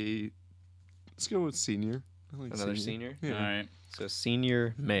a. Let's go with senior. I like Another senior. Yeah. All right. So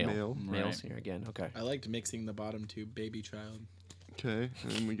senior male. Male. Right. Senior again. Okay. I liked mixing the bottom two, baby child. Okay,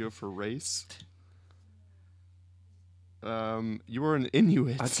 and then we go for race. You are an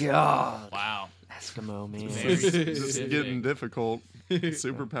Inuit. God. Wow. Eskimo man. Very This is specific. getting difficult.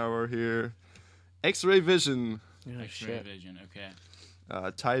 Superpower here. X-ray vision. Oh, X-ray shit. vision.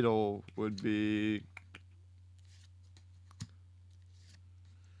 Okay. Title would be.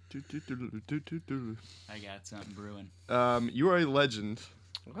 I got something brewing. You are a legend.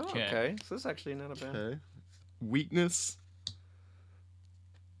 Oh, Okay. okay. So this is actually not a bad. Okay. Weakness.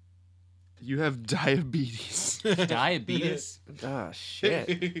 You have diabetes. Diabetes. Ah,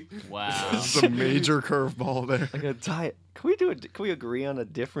 shit. Wow. This is a major curveball there. Like a diet. Can we do it? Can we agree on a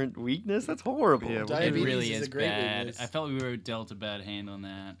different weakness? That's horrible. Yeah, It Diabetes really is is a great bad. weakness. I felt we were dealt a bad hand on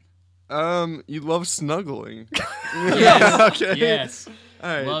that. You love snuggling. Yes. Okay. Yes. All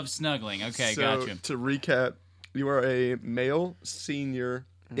right. Love snuggling. Okay, so, gotcha. To recap, you are a male senior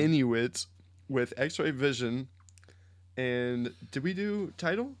Inuit with X-ray vision. And did we do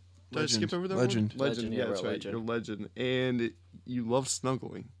title? Did I Legend. skip over that Legend. one? Legend. Legend, yeah, Yeah, that's we're right. legend. You're legend, and you love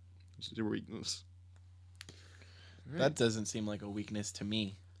snuggling. Which is your weakness. That doesn't seem like a weakness to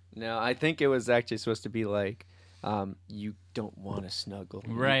me. No, I think it was actually supposed to be like, you don't want to snuggle.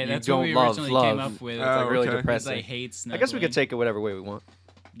 Right, You that's don't what we love originally love. came up with. It's like really okay. Because depressing. I hate snuggling. I guess we could take it whatever way we want.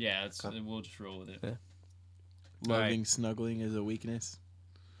 Yeah, we'll just roll with it. Yeah. Loving snuggling is a weakness.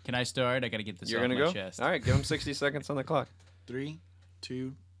 Can I start? I gotta get this You're off gonna my go. chest. All right, give him 60 seconds on the clock. 3,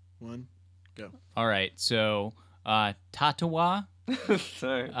 2, 1, go. All right. So, Tatawa,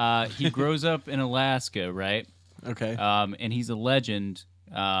 Sorry. he grows up in Alaska, right? Okay. And he's a legend.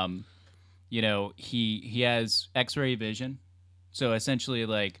 You know, he has X-ray vision, so essentially,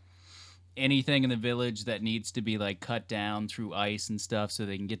 like anything in the village that needs to be like cut down through ice and stuff, so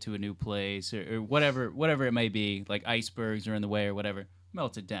they can get to a new place or whatever it may be, like icebergs are in the way or whatever,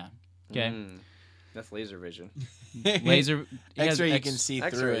 melt it down. Okay, That's laser vision. laser. he has X-ray, you can see through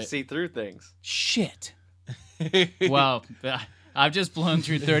X-ray, it. see through things. Shit. Well, I've just blown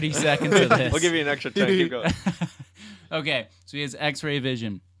through 30 seconds of this. We'll give you an extra 10. Keep going. Okay, so he has X-ray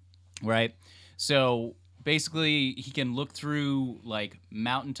vision, right? So basically, he can look through like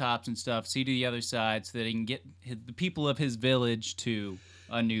mountaintops and stuff, see to the other side, so that he can get the people of his village to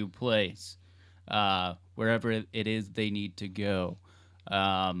a new place, wherever it is they need to go.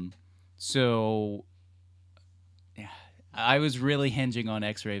 So yeah, I was really hinging on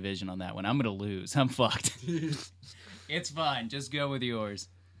X-ray vision on that one. I'm gonna lose. I'm fucked. It's fine. Just go with yours.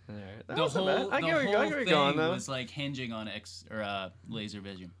 All right. That The wasn't whole, bad. I the get where whole you're thing going, though. was like hinging on laser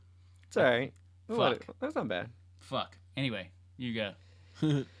vision. It's all right. Fuck. That's not bad. Fuck. Anyway, you go.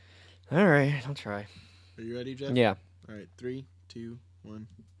 All right, I'll try. Are you ready, Jeff? Yeah. All right. 3, 2, 1.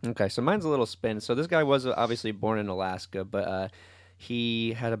 Okay, so mine's a little spin. So this guy was obviously born in Alaska, but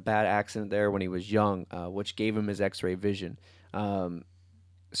he had a bad accident there when he was young, which gave him his X-ray vision.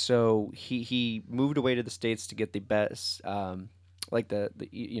 So he moved away to the States to get the best, like the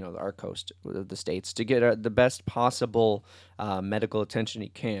our coast of the States, to get the best possible medical attention he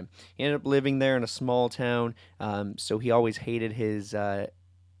can. He ended up living there in a small town, so he always hated his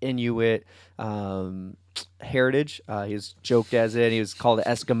Inuit heritage. He was joked as it. He was called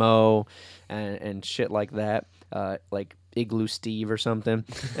Eskimo and shit like that. Like Igloo Steve or something.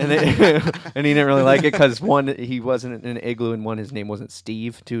 And and he didn't really like it because one, he wasn't in an igloo, and one, his name wasn't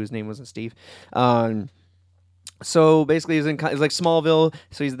Steve. Two, his name wasn't Steve. So basically, it's like Smallville.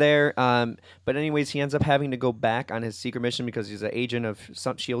 So he's there. But anyways, he ends up having to go back on his secret mission because he's an agent of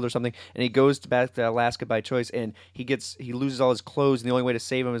some Shield or something. And he goes back to Alaska by choice. And he loses all his clothes. And the only way to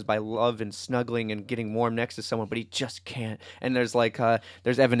save him is by love and snuggling and getting warm next to someone. But he just can't. And there's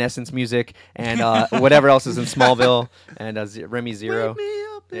there's Evanescence music and whatever else is in Smallville and Remy Zero.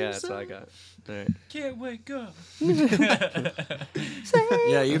 Yeah, that's all I got. All right. Can't wake up. Yeah,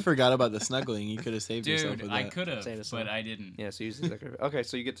 you forgot about the snuggling. You could have saved yourself Dude, with that. I could have, Say the song. but I didn't. Yeah, so use okay,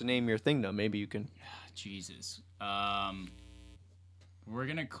 so you get to name your thing now. Maybe you can. Jesus. We're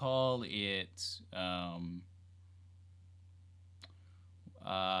gonna call it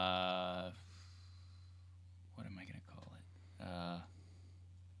what am I gonna call it?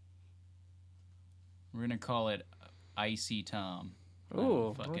 We're gonna call it Icy Tom. I don't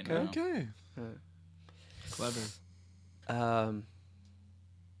Ooh, fucking okay. know. Okay. Clever. I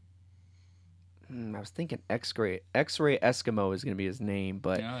was thinking X-Ray Eskimo is gonna be his name,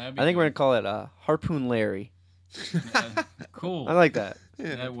 but No, that'd I be think we're gonna good. call it Harpoon Larry. Cool. I like that.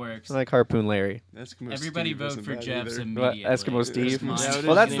 That works. I like Harpoon Larry. Eskimo Everybody Steve vote isn't for bad Jeff's either. immediately. Eskimo Steve? Eskimo Steve.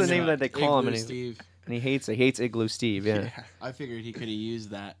 Well, that's the name that they call him, Igloo and Steve. he hates Igloo Steve. Yeah, I figured he could have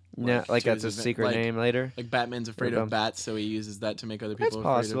used that. yeah, like to that's his his advan- secret like- name later. Like Batman's afraid Or of bats, so he uses that to make other people It's afraid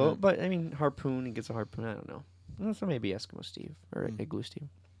possible, of him. but I mean, Harpoon. He gets a harpoon. I don't know. So maybe Eskimo Steve or Igloo Steve.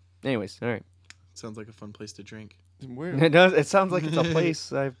 Anyways, all right. Sounds like a fun place to drink. Where? It does. It sounds like it's a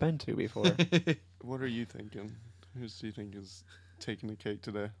place I've been to before. What are you thinking? Who do you think is taking the cake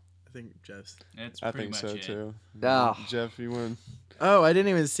today? I think Jeff's. That's I pretty think much so it. too. Ah. Jeff, you win. Oh, I didn't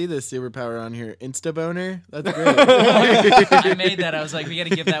even see this superpower on here. Insta boner. That's great. I made that. I was like, we got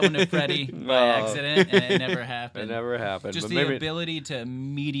to give that one to Freddie by No. accident, and it never It happened. never happened. Just but the maybe ability to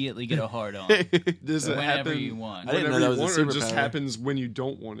immediately get a hard on Does it whenever happen you want. I didn't know whenever that you was a want, or just superpower. happens when you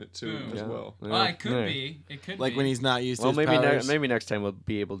don't want it to Mm. as Yeah. well? Yeah. Well, it could Yeah. be. It could Like be. when he's not used Well, to his maybe powers. maybe next time we'll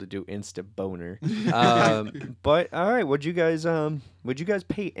be able to do Insta boner. But all right, would you guys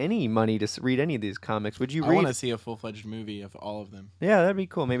pay any money to read any of these comics? Would you I read? want to see a full-fledged movie of all of them. Yeah, that'd be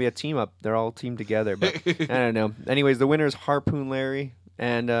cool. Maybe a team up. They're all teamed together, but I don't know. Anyways, the winner is Harpoon Larry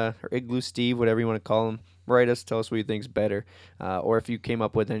and or Igloo Steve, whatever you want to call him. Write us, tell us what you think's better, or if you came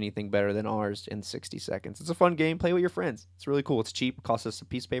up with anything better than ours in 60 seconds. It's a fun game. Play with your friends. It's really cool. It's cheap. It costs us a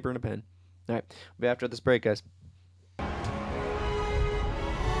piece of paper and a pen. All right, we'll be after this break, guys.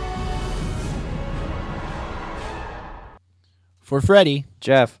 For Freddy.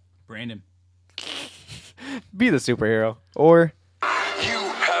 Jeff, Brandon. be the superhero, or You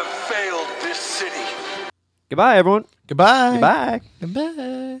have failed this city. goodbye, everyone. Goodbye.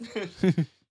 Goodbye. Goodbye.